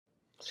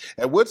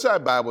At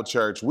Woodside Bible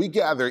Church, we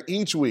gather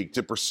each week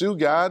to pursue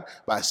God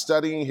by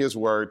studying His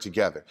Word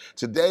together.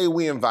 Today,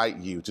 we invite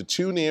you to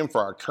tune in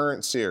for our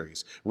current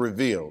series,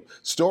 Revealed,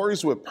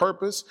 Stories with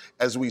Purpose,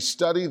 as we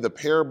study the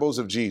parables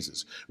of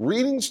Jesus,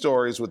 reading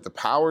stories with the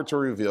power to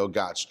reveal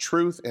God's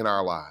truth in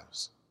our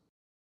lives.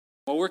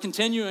 Well, we're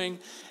continuing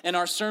in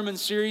our sermon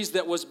series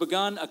that was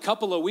begun a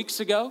couple of weeks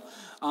ago.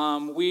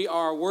 We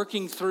are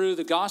working through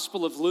the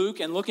Gospel of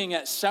Luke and looking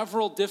at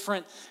several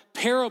different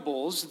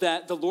parables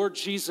that the Lord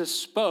Jesus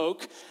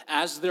spoke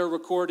as they're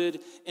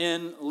recorded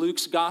in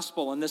Luke's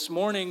Gospel. And this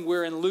morning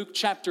we're in Luke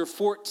chapter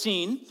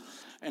 14,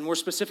 and we're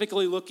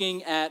specifically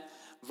looking at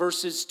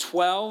verses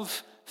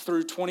 12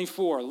 through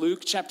 24.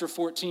 Luke chapter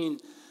 14,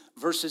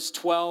 verses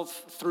 12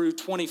 through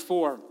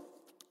 24.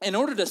 In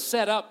order to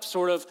set up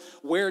sort of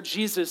where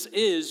Jesus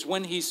is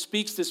when he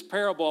speaks this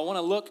parable, I want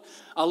to look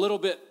a little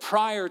bit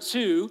prior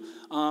to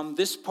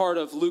this part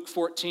of Luke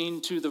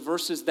 14 to the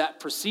verses that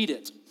precede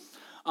it.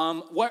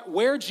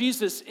 Where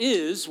Jesus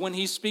is when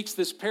he speaks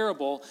this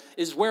parable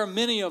is where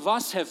many of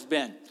us have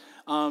been,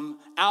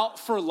 out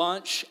for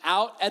lunch,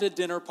 out at a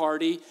dinner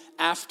party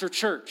after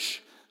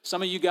church.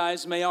 Some of you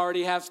guys may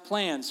already have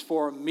plans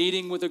for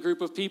meeting with a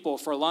group of people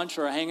for lunch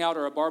or a hangout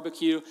or a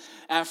barbecue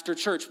after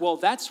church. Well,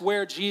 that's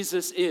where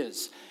Jesus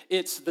is.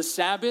 It's the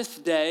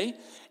Sabbath day,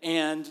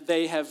 and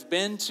they have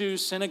been to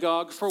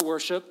synagogue for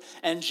worship,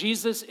 and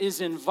Jesus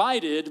is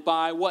invited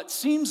by what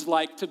seems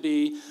like to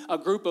be a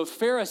group of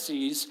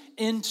Pharisees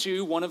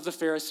into one of the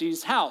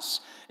Pharisees' house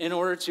in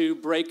order to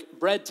break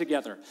bread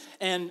together.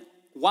 And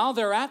while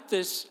they're at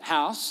this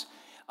house,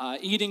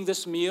 eating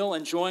this meal,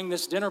 enjoying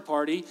this dinner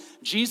party,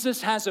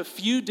 Jesus has a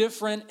few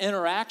different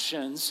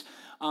interactions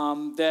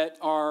that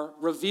are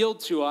revealed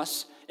to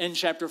us in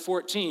chapter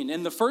 14.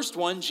 In the first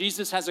one,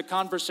 Jesus has a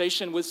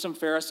conversation with some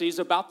Pharisees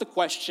about the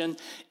question,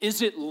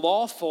 is it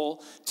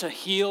lawful to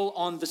heal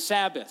on the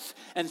Sabbath?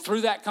 And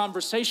through that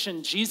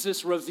conversation,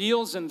 Jesus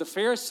reveals in the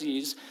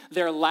Pharisees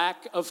their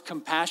lack of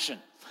compassion.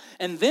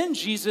 And then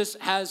Jesus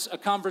has a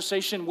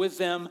conversation with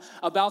them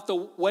about the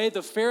way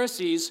the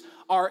Pharisees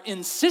are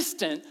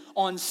insistent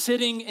on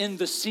sitting in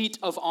the seat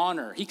of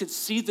honor. He could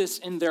see this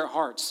in their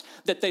hearts,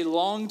 that they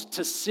longed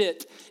to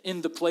sit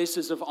in the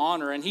places of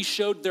honor, and he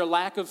showed their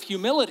lack of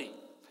humility.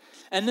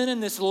 And then in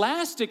this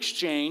last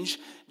exchange,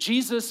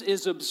 Jesus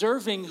is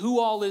observing who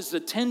all is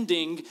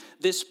attending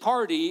this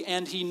party,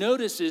 and he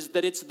notices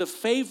that it's the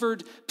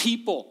favored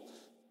people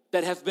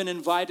that have been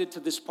invited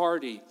to this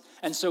party.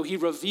 And so he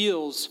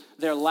reveals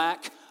their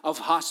lack of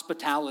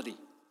hospitality.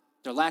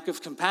 Their lack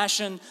of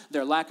compassion,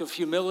 their lack of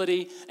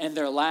humility, and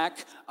their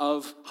lack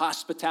of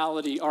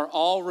hospitality are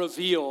all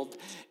revealed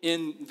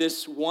in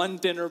this one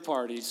dinner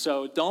party.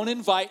 So don't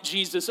invite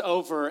Jesus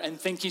over and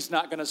think he's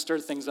not going to stir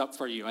things up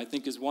for you, I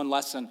think is one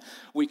lesson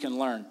we can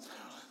learn.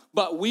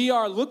 But we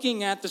are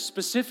looking at the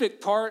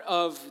specific part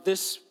of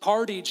this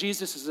party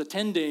Jesus is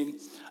attending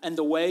and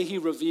the way he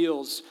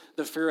reveals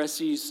the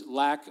Pharisees'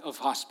 lack of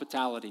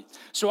hospitality.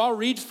 So I'll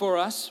read for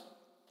us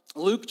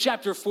Luke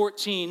chapter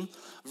 14,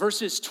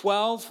 verses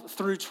 12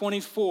 through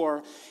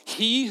 24.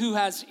 He who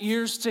has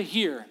ears to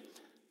hear,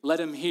 let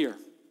him hear.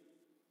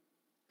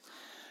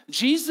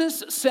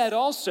 Jesus said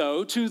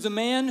also to the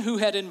man who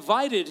had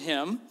invited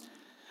him,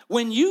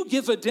 when you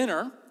give a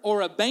dinner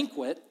or a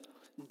banquet,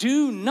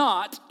 do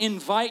not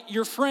invite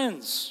your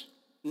friends,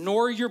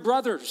 nor your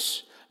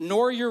brothers,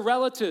 nor your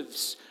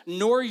relatives,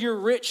 nor your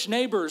rich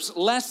neighbors,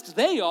 lest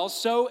they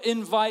also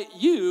invite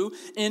you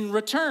in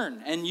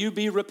return, and you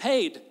be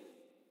repaid.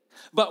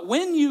 But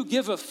when you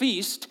give a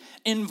feast,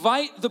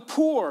 invite the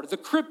poor, the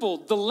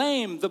crippled, the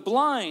lame, the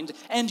blind,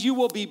 and you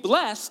will be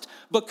blessed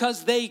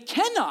because they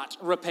cannot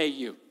repay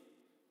you.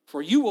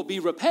 For you will be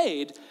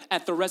repaid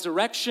at the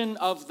resurrection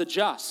of the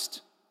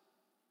just.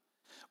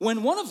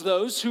 When one of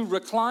those who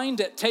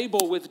reclined at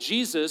table with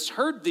Jesus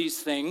heard these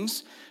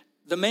things,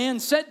 the man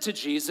said to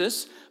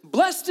Jesus,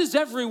 "Blessed is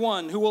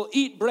everyone who will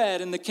eat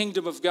bread in the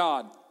kingdom of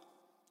God."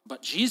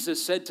 But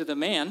Jesus said to the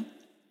man,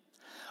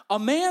 "A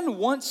man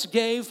once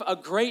gave a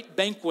great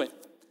banquet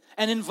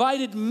and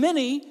invited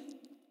many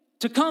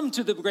to come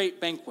to the great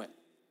banquet.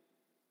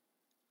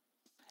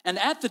 And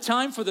at the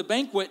time for the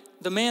banquet,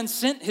 the man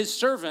sent his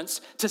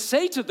servants to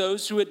say to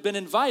those who had been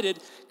invited,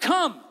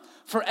 'Come,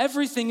 for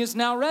everything is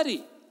now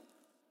ready.'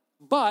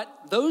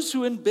 But those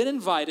who had been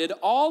invited,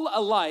 all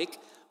alike,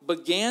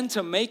 began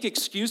to make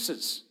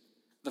excuses.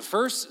 The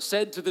first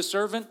said to the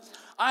servant,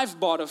 'I've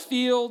bought a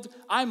field.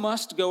 I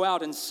must go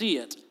out and see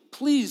it.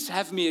 Please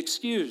have me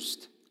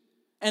excused.'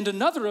 And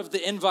another of the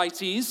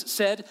invitees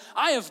said,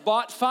 'I have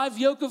bought 5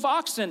 yoke of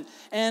oxen,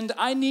 and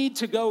I need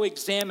to go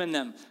examine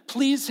them.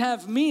 Please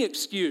have me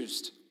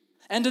excused.'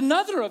 And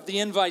another of the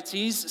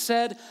invitees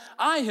said,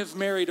 'I have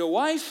married a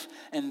wife,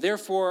 and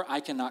therefore I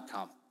cannot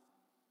come.'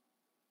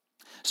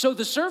 So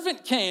the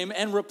servant came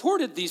and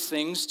reported these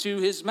things to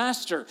his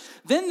master.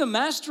 Then the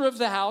master of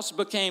the house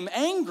became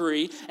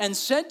angry and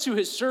said to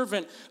his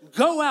servant,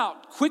 'Go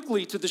out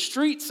quickly to the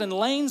streets and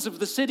lanes of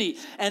the city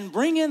and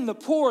bring in the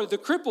poor, the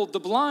crippled, the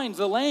blind,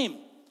 the lame.'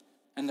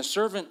 And the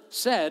servant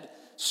said,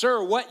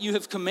 "Sir, what you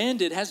have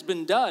commanded has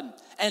been done,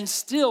 and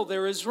still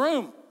there is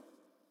room."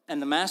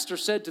 And the master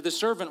said to the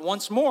servant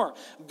once more,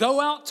 "Go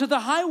out to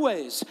the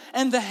highways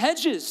and the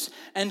hedges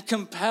and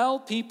compel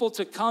people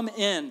to come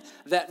in,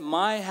 that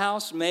my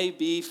house may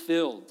be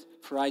filled.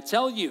 For I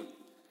tell you,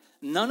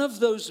 none of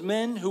those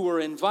men who were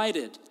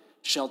invited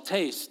shall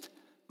taste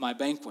my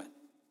banquet."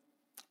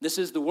 This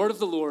is the word of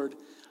the Lord.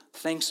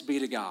 Thanks be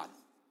to God.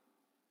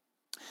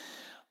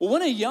 Well,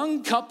 when a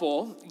young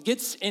couple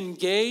gets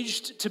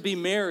engaged to be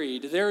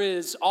married, there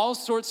is all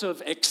sorts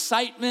of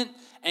excitement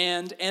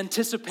and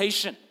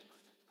anticipation.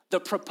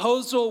 The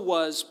proposal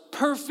was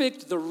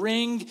perfect. The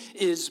ring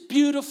is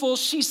beautiful.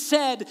 She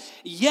said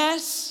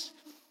yes.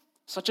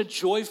 Such a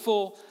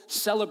joyful,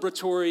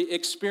 celebratory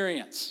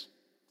experience.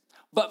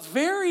 But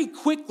very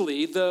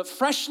quickly, the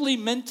freshly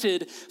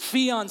minted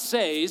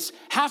fiancés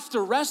have to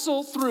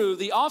wrestle through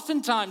the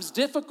oftentimes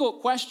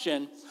difficult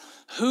question,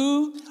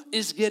 who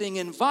is getting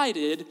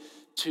invited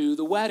to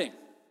the wedding?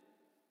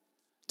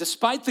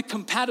 Despite the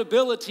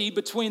compatibility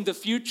between the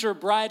future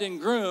bride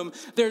and groom,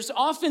 there's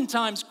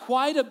oftentimes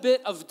quite a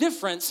bit of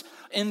difference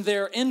in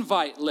their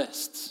invite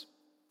lists.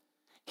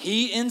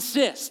 He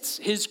insists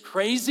his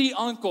crazy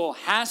uncle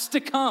has to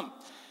come,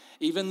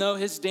 even though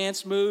his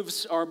dance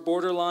moves are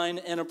borderline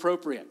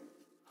inappropriate.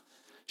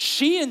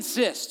 She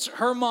insists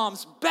her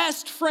mom's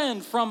best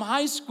friend from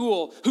high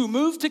school, who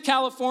moved to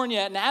California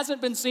and hasn't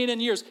been seen in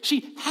years,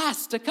 she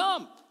has to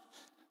come.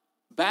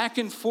 Back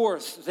and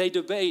forth, they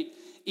debate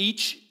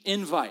each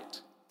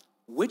invite.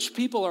 Which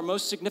people are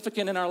most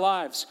significant in our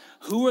lives?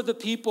 Who are the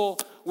people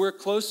we're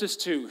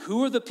closest to?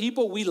 Who are the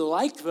people we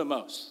like the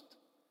most?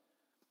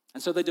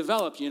 And so they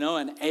develop,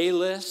 an A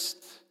list,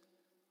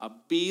 a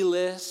B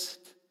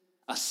list,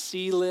 a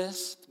C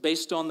list,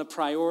 based on the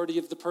priority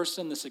of the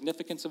person, the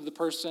significance of the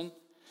person.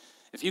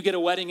 If you get a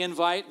wedding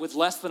invite with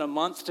less than a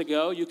month to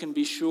go, you can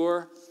be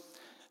sure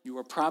you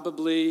are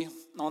probably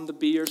on the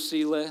B or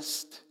C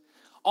list.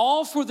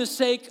 All for the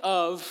sake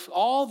of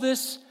all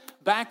this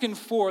back and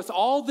forth,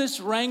 all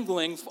this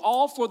wrangling,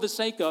 all for the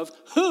sake of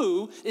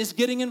who is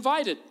getting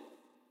invited.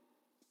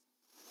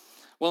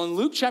 Well, in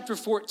Luke chapter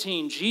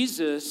 14,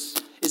 Jesus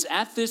is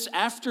at this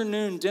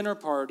afternoon dinner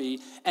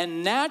party,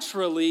 and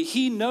naturally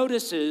he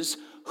notices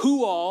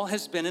who all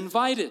has been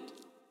invited.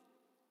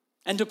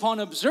 And upon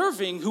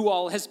observing who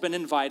all has been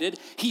invited,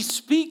 he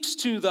speaks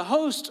to the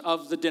host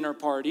of the dinner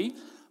party,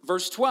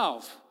 verse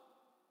 12.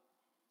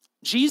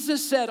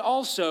 Jesus said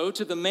also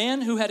to the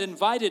man who had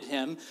invited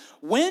him,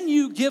 "When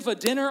you give a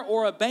dinner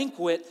or a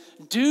banquet,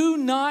 do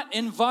not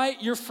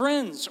invite your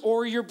friends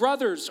or your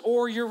brothers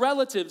or your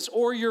relatives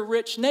or your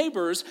rich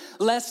neighbors,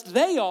 lest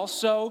they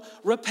also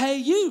repay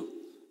you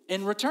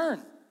in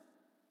return."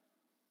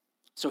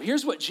 So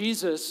here's what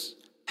Jesus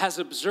has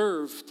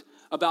observed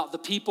about the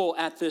people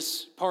at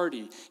this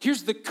party.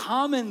 Here's the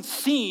common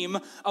theme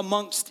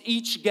amongst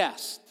each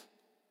guest.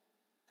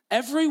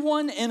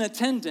 Everyone in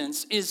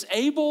attendance is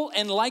able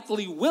and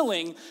likely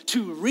willing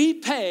to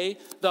repay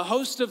the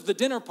host of the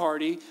dinner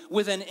party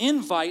with an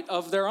invite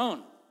of their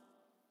own.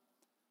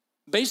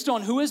 Based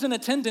on who is in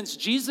attendance,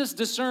 Jesus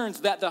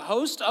discerns that the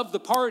host of the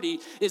party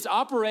is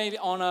operating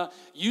on a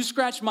you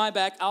scratch my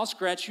back, I'll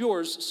scratch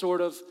yours sort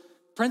of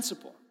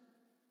principle.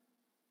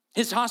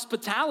 His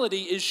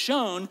hospitality is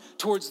shown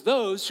towards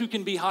those who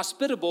can be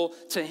hospitable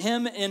to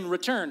him in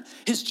return.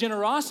 His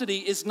generosity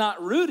is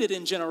not rooted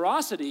in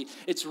generosity,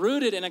 it's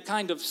rooted in a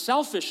kind of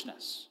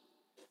selfishness.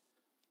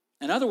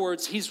 In other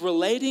words, he's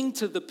relating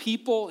to the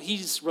people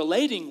he's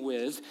relating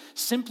with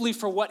simply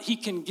for what he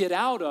can get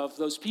out of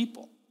those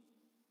people.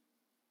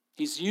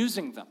 He's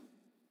using them.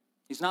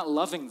 He's not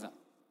loving them.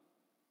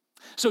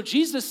 So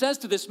Jesus says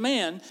to this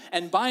man,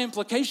 and by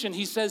implication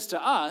he says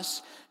to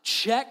us,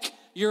 check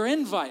your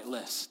invite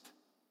list.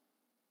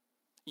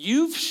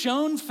 You've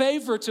shown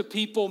favor to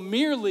people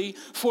merely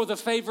for the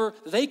favor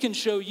they can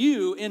show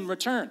you in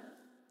return.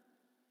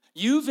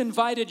 You've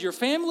invited your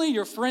family,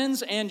 your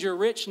friends, and your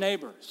rich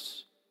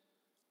neighbors.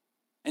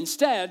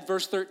 Instead,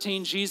 verse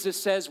 13,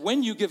 Jesus says,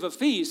 when you give a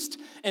feast,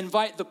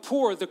 invite the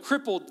poor, the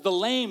crippled, the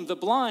lame, the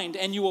blind,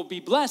 and you will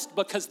be blessed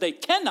because they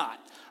cannot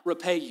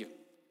repay you.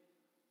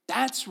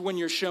 That's when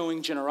you're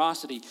showing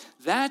generosity.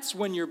 That's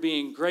when you're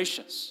being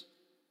gracious.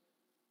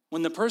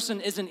 When the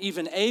person isn't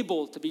even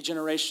able to be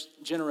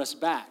generous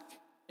back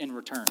in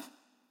return.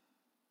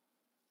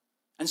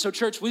 And so,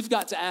 church, we've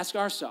got to ask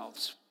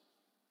ourselves,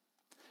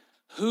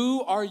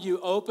 who are you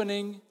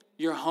opening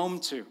your home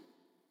to?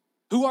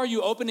 Who are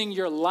you opening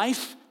your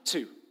life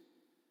to?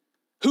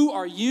 Who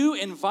are you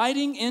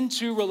inviting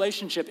into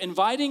relationship,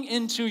 inviting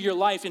into your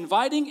life,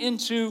 inviting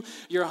into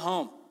your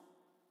home?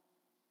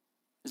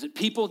 Is it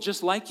people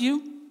just like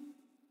you?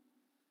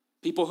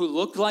 People who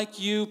look like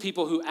you,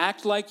 people who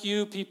act like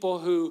you, people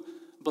who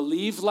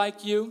believe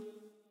like you?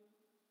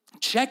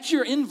 Check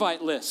your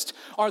invite list.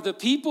 Are the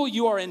people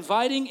you are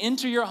inviting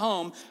into your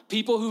home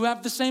people who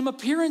have the same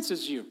appearance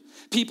as you,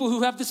 people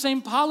who have the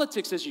same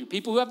politics as you,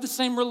 people who have the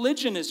same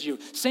religion as you,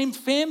 same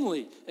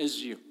family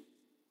as you?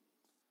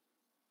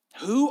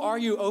 Who are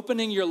you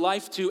opening your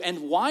life to,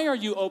 and why are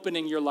you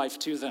opening your life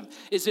to them?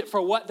 Is it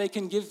for what they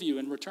can give you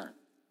in return?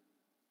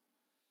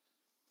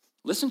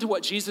 Listen to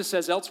what Jesus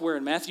says elsewhere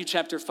in Matthew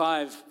chapter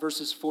 5,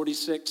 verses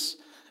 46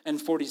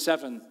 and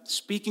 47,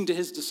 speaking to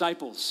his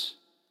disciples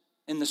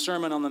in the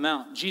Sermon on the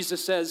Mount.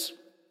 Jesus says,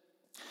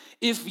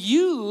 "If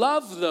you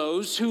love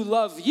those who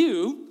love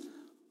you,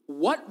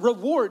 what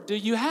reward do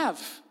you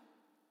have?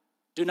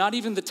 Do not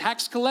even the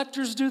tax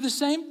collectors do the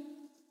same?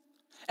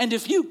 And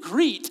if you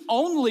greet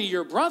only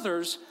your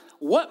brothers,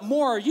 what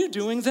more are you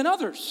doing than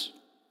others?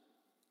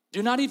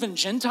 Do not even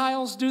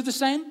Gentiles do the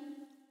same?"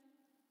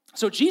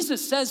 So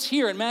Jesus says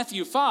here in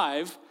Matthew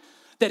 5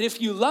 that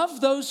if you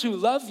love those who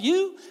love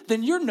you,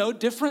 then you're no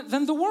different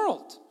than the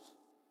world.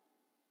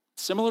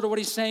 Similar to what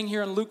he's saying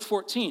here in Luke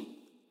 14.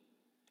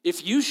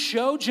 If you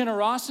show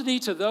generosity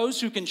to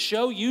those who can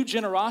show you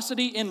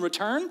generosity in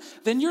return,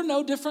 then you're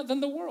no different than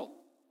the world.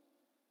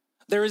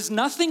 There is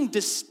nothing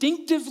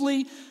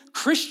distinctively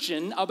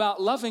Christian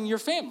about loving your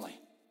family.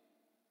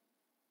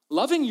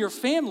 Loving your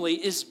family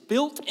is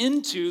built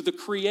into the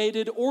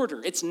created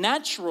order. It's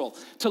natural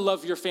to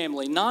love your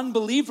family.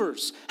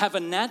 Non-believers have a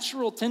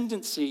natural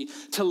tendency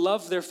to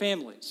love their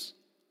families.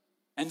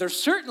 And there's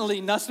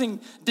certainly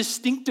nothing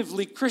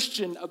distinctively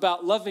Christian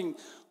about loving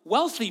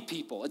wealthy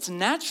people. It's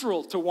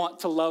natural to want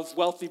to love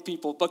wealthy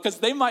people because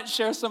they might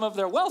share some of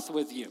their wealth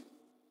with you.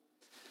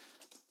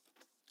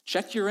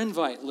 Check your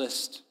invite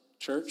list,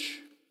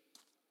 church.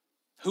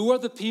 Who are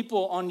the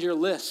people on your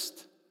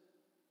list,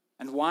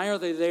 and why are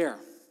they there?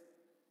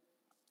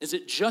 Is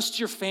it just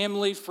your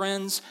family,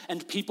 friends,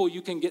 and people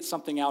you can get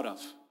something out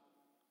of?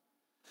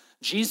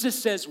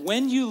 Jesus says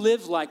when you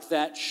live like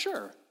that,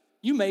 sure,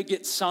 you may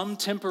get some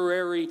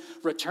temporary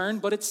return,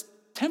 but it's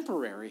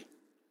temporary.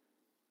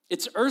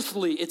 It's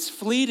earthly, it's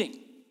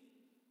fleeting.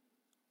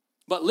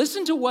 But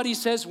listen to what he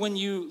says when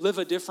you live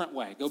a different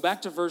way. Go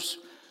back to verse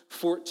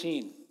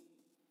 14.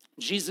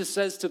 Jesus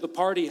says to the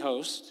party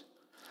host,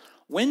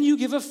 "When you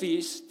give a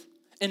feast,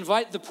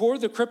 invite the poor,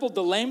 the crippled,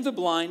 the lame, the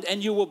blind,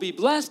 and you will be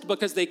blessed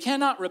because they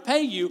cannot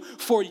repay you,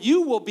 for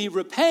you will be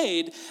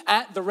repaid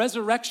at the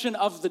resurrection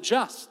of the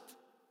just."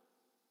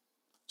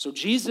 So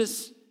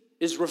Jesus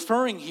is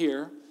referring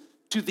here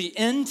to the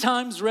end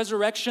times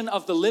resurrection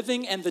of the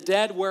living and the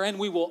dead, wherein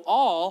we will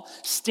all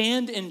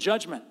stand in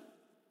judgment.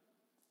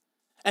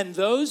 And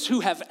those who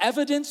have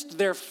evidenced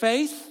their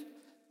faith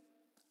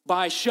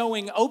by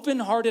showing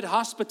open-hearted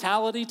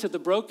hospitality to the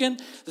broken,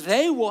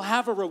 they will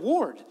have a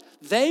reward.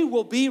 They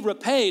will be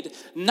repaid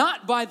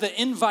not by the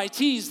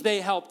invitees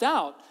they helped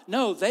out.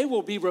 No, they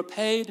will be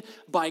repaid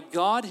by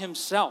God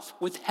himself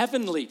with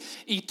heavenly,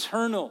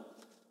 eternal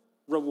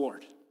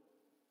reward.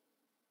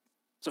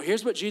 So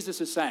here's what Jesus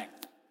is saying.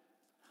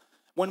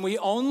 When we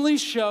only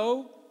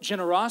show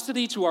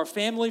generosity to our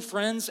family,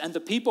 friends, and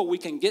the people we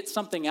can get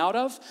something out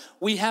of,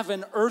 we have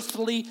an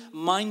earthly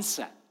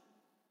mindset.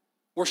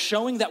 We're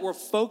showing that we're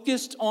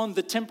focused on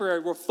the temporary.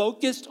 We're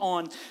focused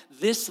on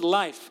this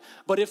life.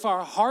 But if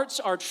our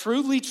hearts are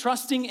truly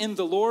trusting in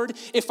the Lord,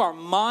 if our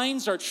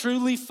minds are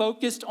truly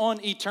focused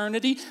on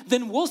eternity,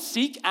 then we'll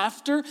seek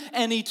after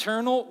an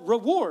eternal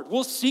reward.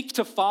 We'll seek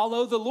to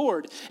follow the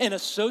Lord in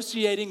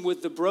associating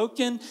with the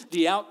broken,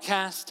 the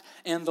outcast,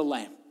 and the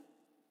lame.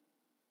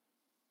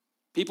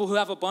 People who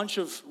have a bunch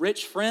of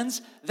rich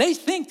friends, they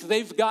think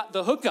they've got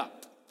the hookup.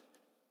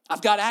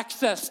 I've got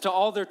access to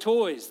all their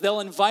toys. They'll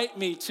invite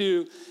me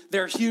to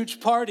their huge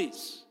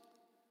parties.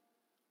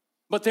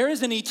 But there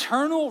is an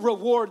eternal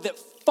reward that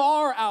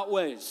far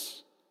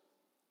outweighs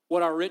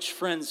what our rich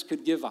friends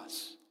could give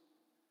us.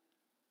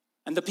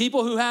 And the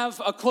people who have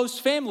a close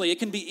family, it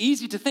can be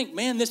easy to think,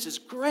 man, this is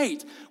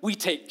great. We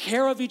take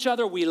care of each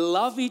other. We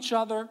love each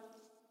other.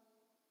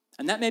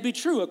 And that may be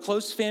true. A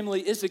close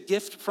family is a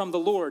gift from the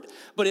Lord.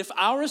 But if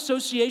our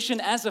association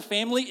as a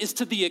family is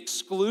to the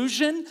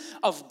exclusion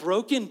of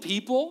broken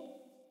people,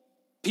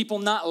 people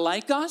not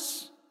like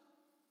us,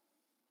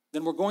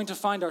 then we're going to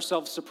find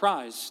ourselves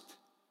surprised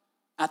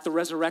at the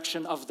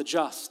resurrection of the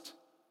just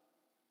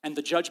and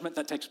the judgment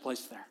that takes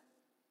place there.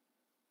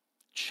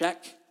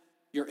 Check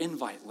your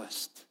invite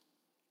list.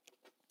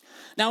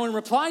 Now, in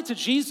reply to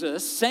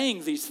Jesus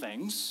saying these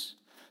things,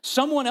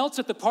 someone else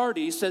at the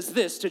party says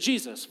this to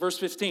Jesus, verse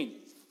 15.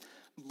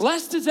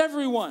 "Blessed is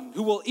everyone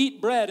who will eat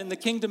bread in the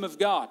kingdom of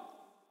God."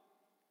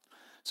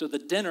 So the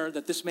dinner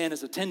that this man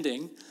is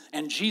attending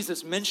and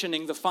Jesus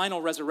mentioning the final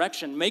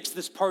resurrection makes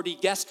this party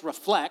guest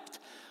reflect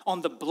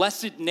on the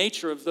blessed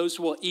nature of those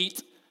who will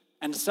eat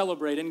and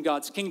celebrate in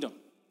God's kingdom.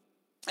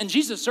 And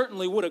Jesus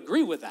certainly would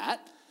agree with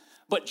that,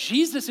 but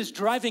Jesus is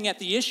driving at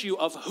the issue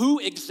of who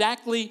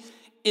exactly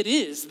it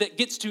is that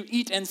gets to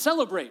eat and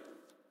celebrate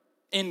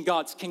in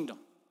God's kingdom.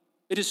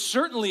 It is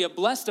certainly a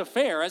blessed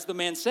affair, as the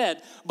man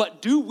said,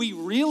 but do we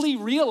really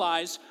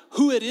realize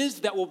who it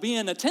is that will be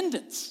in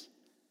attendance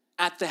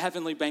at the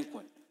heavenly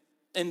banquet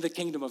in the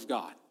kingdom of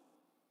God?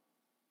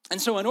 And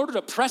so in order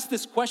to press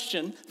this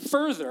question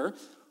further,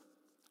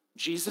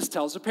 Jesus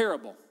tells a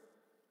parable.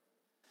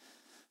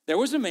 There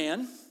was a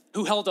man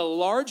who held a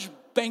large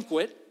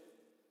banquet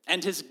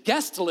And his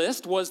guest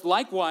list was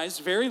likewise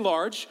very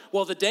large.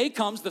 Well, the day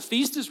comes, the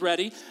feast is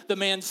ready. The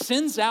man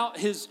sends out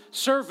his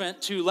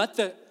servant to let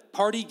the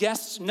party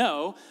guests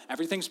know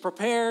everything's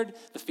prepared,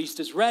 the feast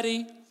is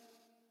ready.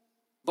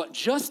 But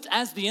just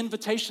as the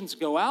invitations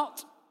go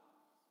out,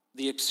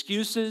 the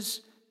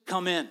excuses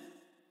come in.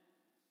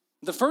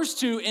 The first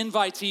two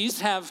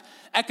invitees have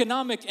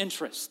economic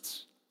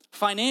interests,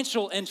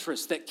 financial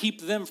interests that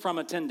keep them from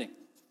attending.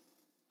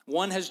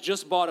 One has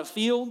just bought a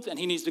field and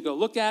he needs to go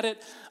look at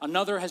it.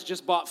 Another has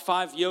just bought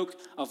 5 yoke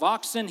of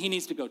oxen. He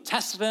needs to go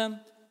test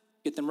them,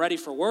 get them ready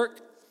for work.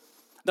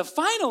 The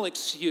final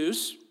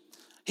excuse,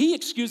 he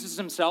excuses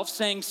himself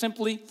saying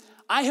simply,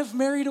 I have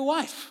married a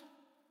wife.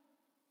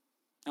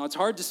 Now it's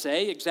hard to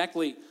say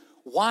exactly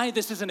why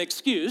this is an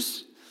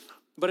excuse,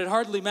 but it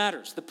hardly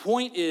matters. The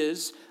point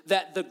is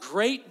that the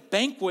great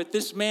banquet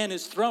this man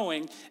is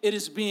throwing, it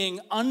is being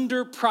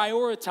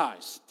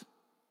under-prioritized.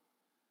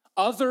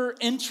 Other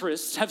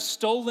interests have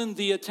stolen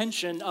the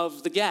attention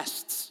of the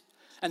guests,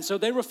 and so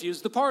they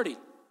refuse the party.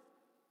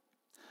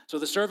 So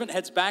the servant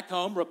heads back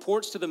home,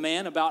 reports to the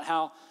man about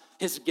how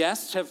his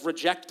guests have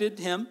rejected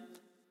him,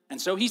 and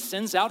so he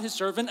sends out his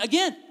servant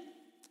again.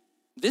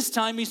 This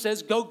time he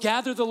says, go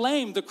gather the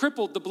lame, the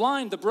crippled, the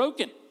blind, the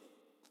broken.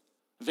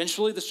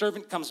 Eventually the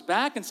servant comes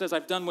back and says,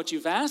 I've done what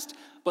you've asked,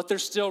 but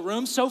there's still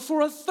room. So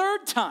for a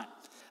third time,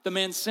 the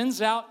man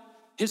sends out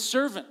his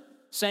servant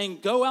saying,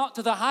 go out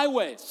to the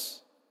highways.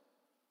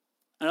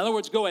 In other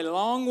words, go a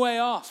long way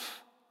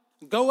off.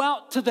 Go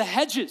out to the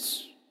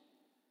hedges,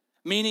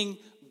 meaning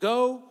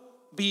go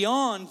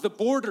beyond the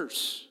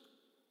borders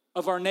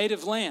of our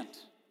native land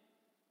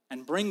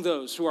and bring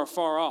those who are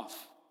far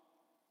off.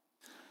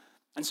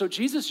 And so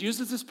Jesus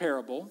uses this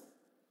parable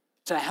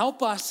to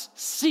help us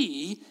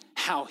see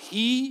how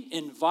he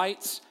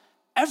invites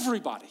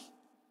everybody.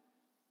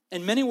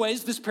 In many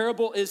ways, this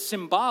parable is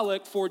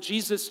symbolic for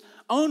Jesus'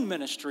 own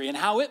ministry and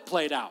how it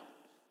played out.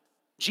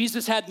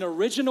 Jesus had an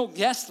original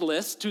guest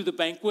list to the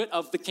banquet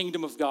of the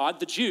kingdom of God,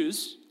 the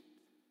Jews.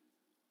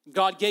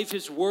 God gave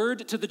his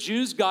word to the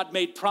Jews. God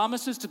made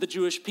promises to the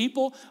Jewish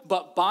people,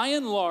 but by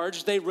and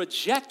large, they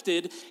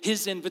rejected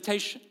his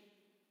invitation.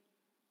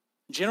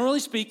 Generally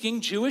speaking,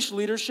 Jewish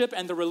leadership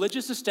and the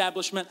religious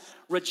establishment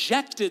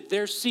rejected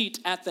their seat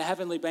at the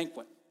heavenly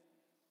banquet.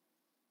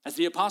 As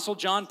the Apostle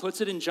John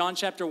puts it in John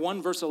chapter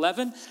 1, verse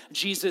 11,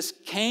 Jesus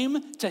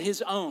came to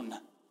his own,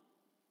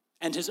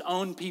 and his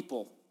own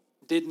people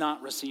did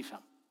not receive him.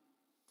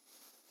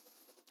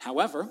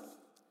 However,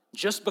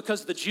 just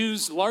because the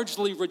Jews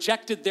largely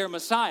rejected their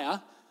Messiah,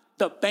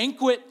 the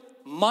banquet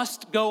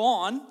must go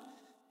on,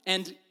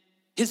 and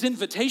his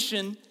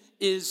invitation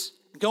is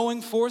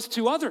going forth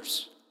to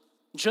others.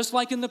 Just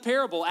like in the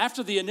parable,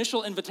 after the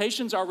initial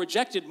invitations are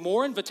rejected,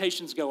 more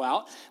invitations go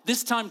out,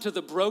 this time to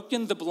the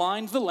broken, the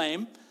blind, the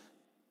lame,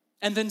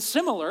 and then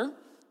similar,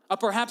 a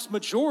perhaps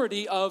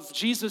majority of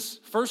Jesus'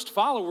 first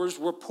followers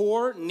were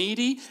poor,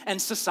 needy,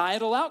 and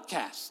societal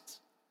outcasts.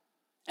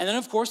 And then,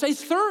 of course, a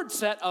third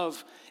set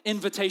of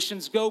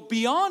invitations go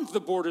beyond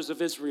the borders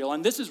of Israel.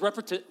 And this is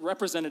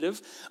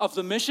representative of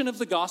the mission of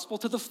the gospel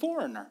to the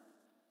foreigner,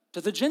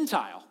 to the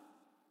Gentile,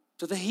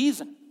 to the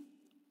heathen.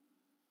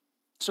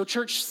 So,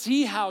 church,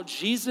 see how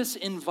Jesus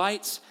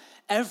invites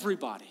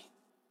everybody.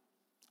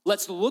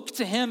 Let's look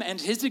to him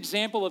and his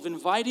example of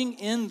inviting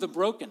in the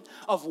broken,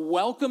 of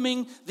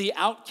welcoming the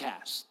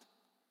outcast.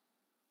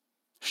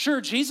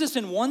 Sure, Jesus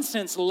in one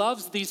sense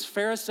loves these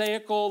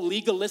Pharisaical,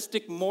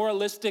 legalistic,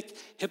 moralistic,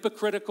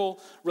 hypocritical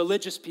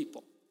religious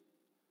people.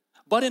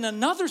 But in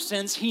another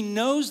sense, he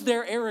knows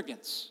their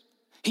arrogance.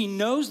 He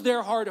knows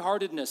their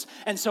hard-heartedness.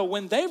 And so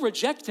when they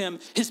reject him,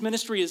 his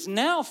ministry is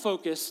now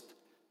focused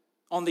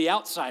on the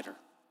outsider,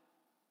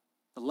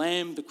 the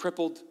lame, the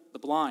crippled, the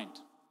blind.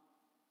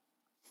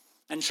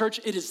 And church,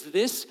 it is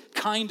this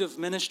kind of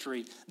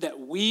ministry that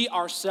we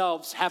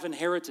ourselves have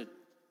inherited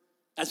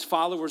as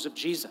followers of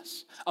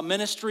Jesus. A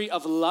ministry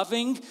of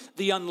loving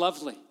the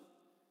unlovely.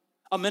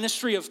 A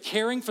ministry of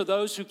caring for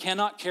those who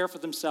cannot care for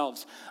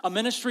themselves. A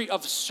ministry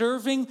of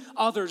serving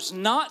others,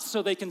 not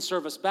so they can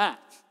serve us back,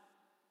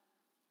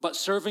 but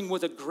serving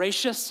with a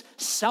gracious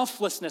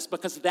selflessness,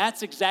 because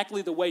that's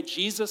exactly the way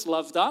Jesus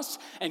loved us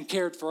and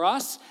cared for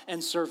us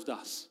and served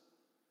us.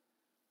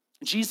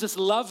 Jesus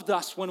loved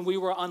us when we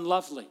were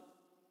unlovely,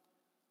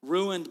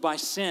 ruined by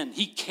sin.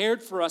 He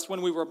cared for us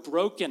when we were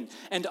broken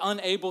and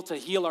unable to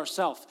heal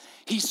ourselves.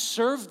 He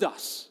served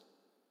us,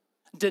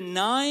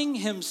 denying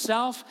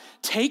himself,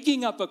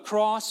 taking up a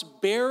cross,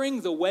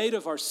 bearing the weight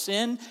of our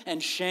sin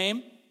and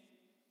shame.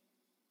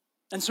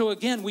 And so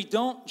again, we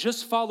don't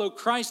just follow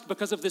Christ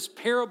because of this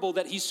parable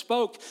that he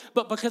spoke,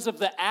 but because of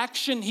the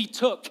action he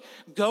took,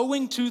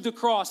 going to the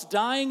cross,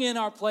 dying in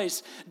our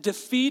place,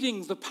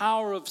 defeating the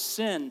power of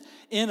sin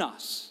in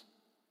us.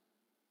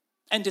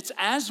 And it's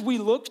as we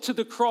look to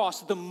the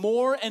cross, the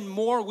more and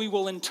more we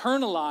will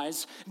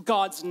internalize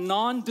God's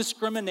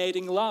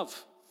non-discriminating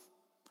love.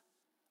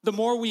 The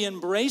more we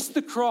embrace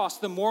the cross,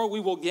 the more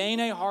we will gain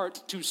a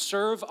heart to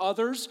serve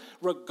others,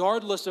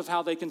 regardless of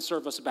how they can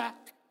serve us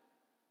back.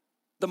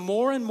 The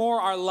more and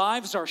more our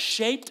lives are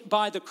shaped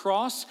by the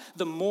cross,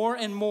 the more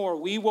and more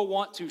we will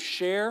want to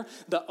share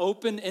the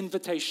open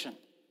invitation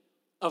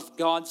of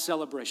God's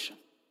celebration.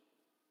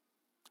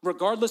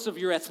 Regardless of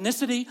your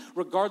ethnicity,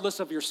 regardless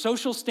of your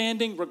social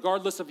standing,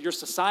 regardless of your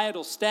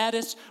societal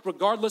status,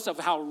 regardless of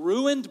how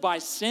ruined by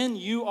sin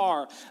you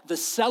are, the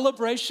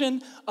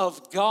celebration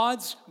of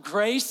God's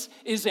grace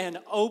is an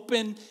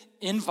open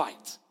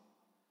invite.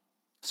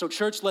 So,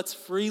 church, let's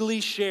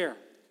freely share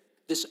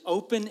this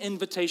open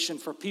invitation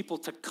for people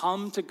to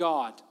come to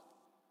God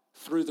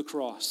through the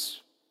cross.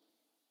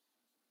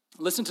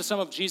 Listen to some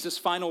of Jesus'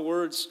 final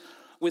words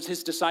with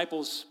his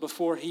disciples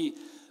before he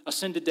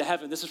ascended to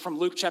heaven. This is from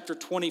Luke chapter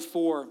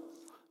 24,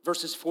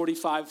 verses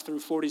 45 through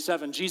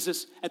 47.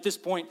 Jesus, at this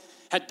point,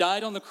 had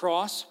died on the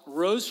cross,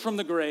 rose from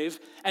the grave,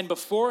 and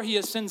before he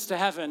ascends to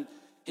heaven,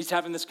 he's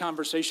having this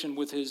conversation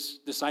with his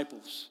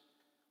disciples.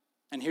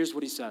 And here's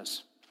what he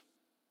says.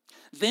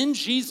 Then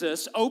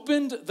Jesus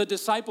opened the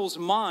disciples'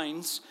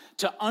 minds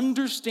to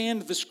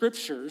understand the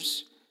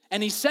scriptures,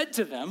 and he said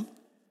to them,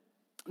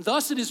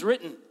 "Thus it is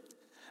written,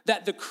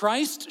 that the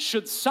Christ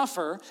should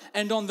suffer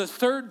and on the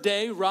third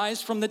day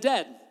rise from the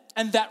dead,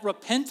 and that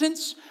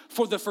repentance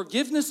for the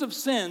forgiveness of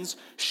sins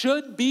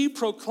should be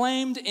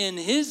proclaimed in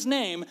his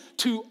name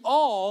to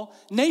all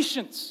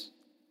nations,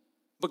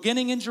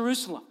 beginning in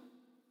Jerusalem."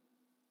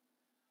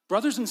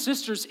 Brothers and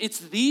sisters, it's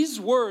these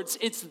words,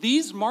 it's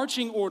these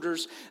marching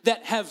orders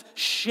that have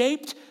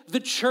shaped the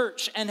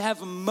church and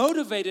have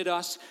motivated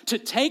us to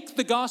take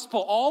the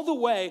gospel all the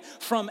way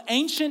from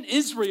ancient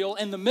Israel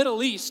in the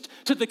Middle East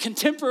to the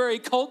contemporary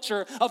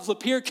culture of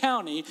Lapeer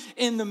County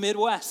in the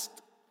Midwest.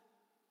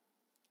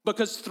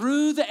 Because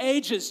through the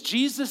ages,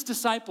 Jesus'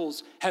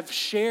 disciples have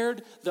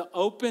shared the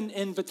open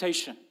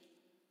invitation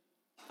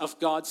of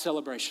God's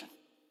celebration.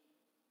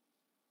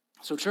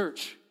 So,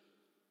 church,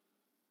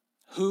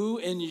 who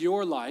in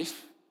your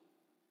life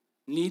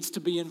needs to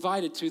be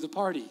invited to the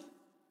party?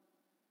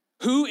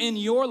 Who in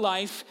your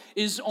life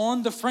is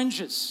on the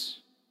fringes?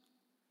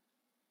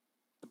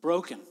 The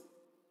broken,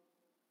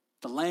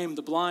 the lame,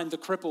 the blind, the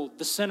crippled,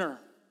 the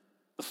sinner,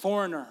 the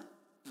foreigner,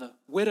 the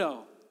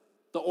widow,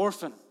 the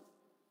orphan.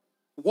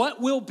 What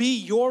will be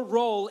your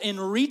role in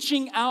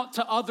reaching out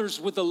to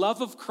others with the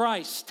love of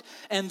Christ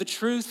and the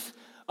truth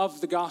of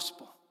the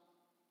gospel?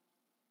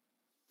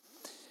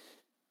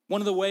 One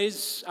of the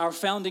ways our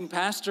founding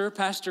pastor,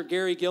 Pastor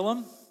Gary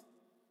Gillum,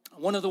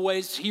 one of the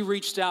ways he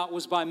reached out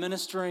was by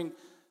ministering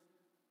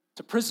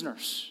to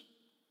prisoners,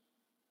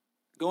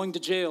 going to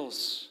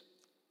jails,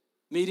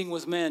 meeting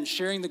with men,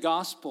 sharing the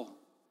gospel,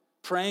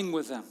 praying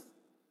with them.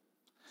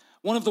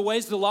 One of the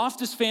ways the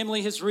Loftus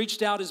family has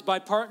reached out is by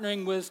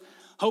partnering with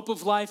Hope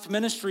of Life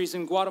Ministries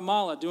in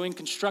Guatemala, doing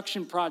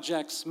construction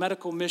projects,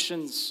 medical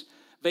missions,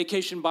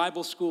 vacation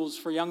Bible schools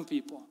for young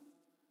people.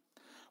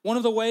 One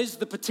of the ways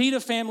the Petita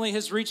family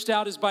has reached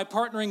out is by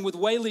partnering with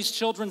Whaley's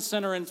Children's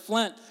Center in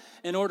Flint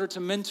in order to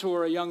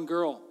mentor a young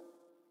girl.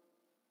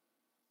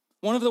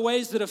 One of the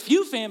ways that a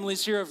few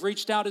families here have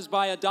reached out is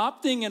by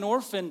adopting an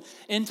orphan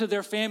into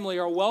their family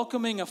or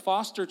welcoming a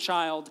foster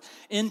child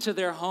into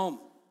their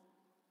home.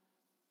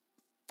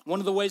 One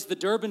of the ways the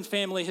Durbin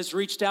family has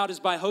reached out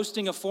is by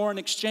hosting a foreign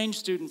exchange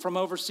student from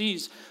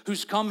overseas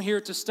who's come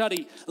here to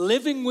study,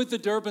 living with the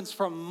Durbins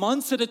for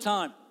months at a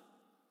time.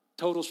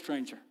 Total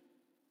stranger.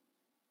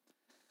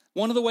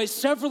 One of the ways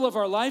several of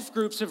our life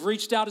groups have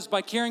reached out is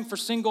by caring for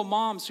single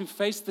moms who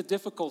face the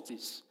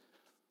difficulties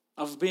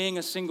of being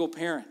a single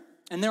parent.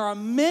 And there are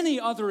many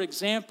other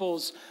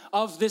examples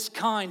of this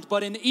kind,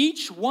 but in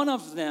each one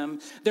of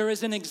them, there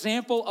is an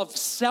example of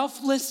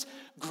selfless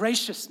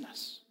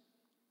graciousness.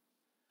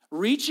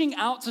 Reaching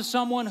out to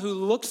someone who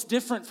looks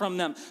different from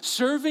them,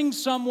 serving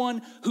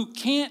someone who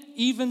can't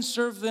even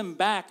serve them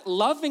back,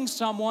 loving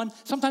someone,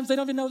 sometimes they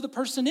don't even know who the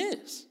person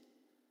is.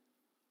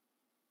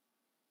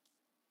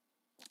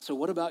 So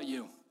what about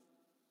you?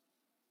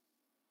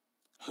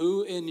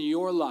 Who in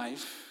your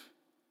life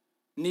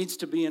needs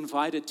to be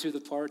invited to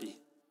the party?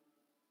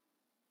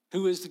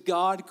 Who is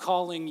God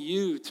calling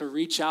you to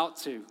reach out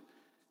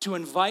to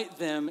invite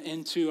them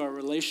into a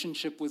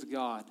relationship with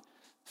God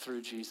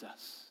through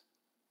Jesus?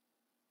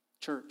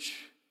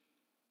 Church,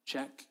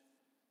 check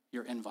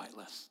your invite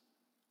list.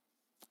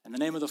 In the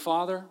name of the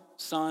Father,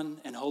 Son,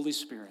 and Holy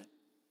Spirit,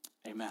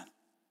 amen.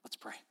 Let's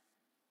pray.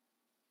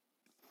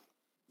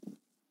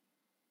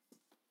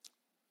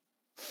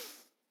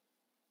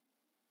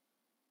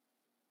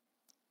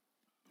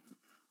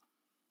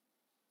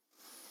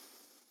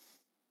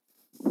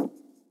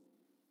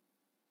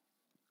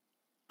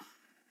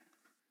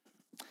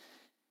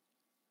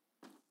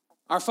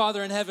 Our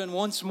Father in heaven,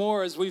 once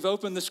more, as we've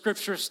opened the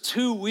scriptures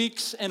 2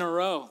 weeks in a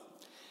row,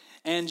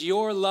 and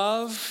your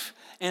love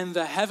and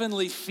the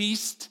heavenly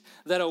feast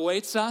that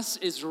awaits us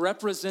is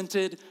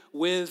represented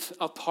with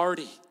a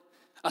party,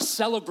 a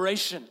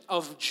celebration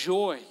of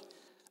joy,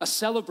 a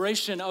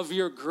celebration of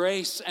your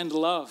grace and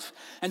love.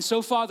 And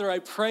so, Father, I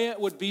pray it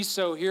would be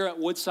so here at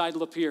Woodside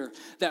Lapeer,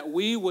 that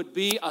we would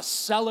be a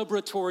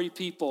celebratory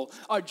people,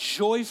 a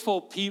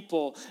joyful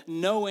people,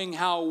 knowing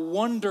how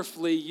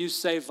wonderfully you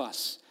save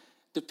us.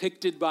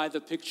 depicted by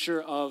the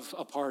picture of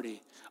a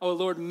party. Oh,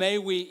 Lord, may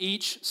we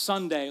each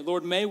Sunday,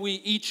 Lord, may we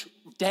each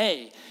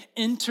day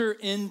enter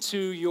into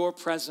your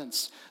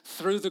presence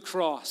through the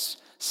cross,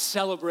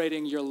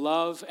 celebrating your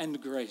love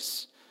and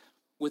grace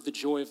with the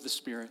joy of the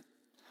Spirit.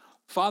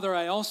 Father,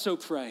 I also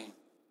pray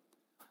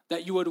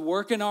that you would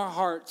work in our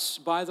hearts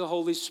by the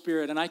Holy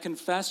Spirit, and I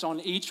confess on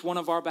each one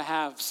of our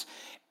behalves,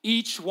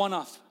 each one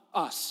of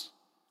us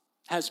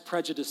has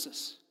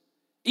prejudices.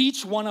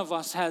 Each one of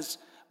us has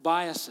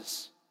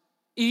biases.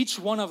 Each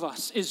one of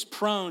us is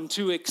prone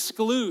to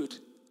exclude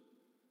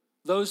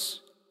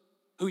those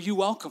who you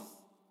welcome,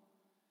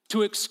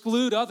 to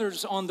exclude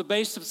others on the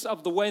basis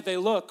of the way they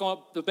look, on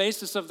the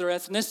basis of their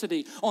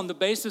ethnicity, on the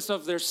basis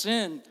of their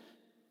sin.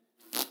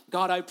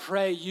 God, I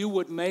pray you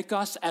would make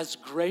us as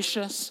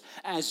gracious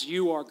as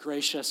you are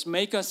gracious.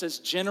 Make us as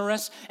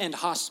generous and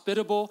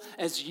hospitable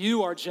as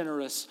you are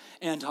generous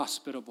and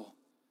hospitable.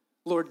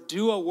 Lord,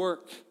 do a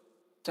work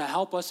to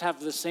help us have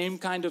the same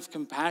kind of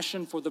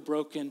compassion for the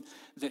broken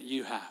that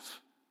you have.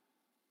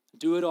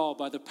 Do it all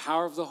by the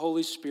power of the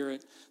Holy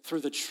Spirit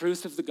through the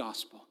truth of the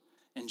gospel.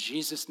 In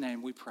Jesus'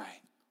 name we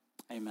pray.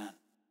 Amen.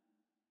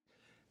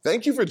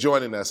 Thank you for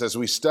joining us as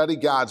we study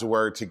God's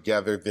Word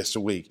together this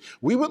week.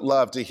 We would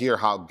love to hear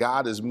how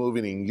God is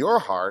moving in your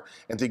heart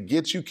and to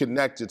get you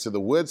connected to the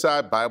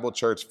Woodside Bible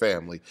Church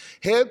family.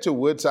 Head to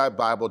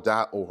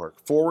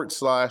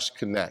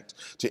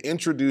woodsidebible.org/connect to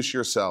introduce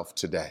yourself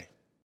today.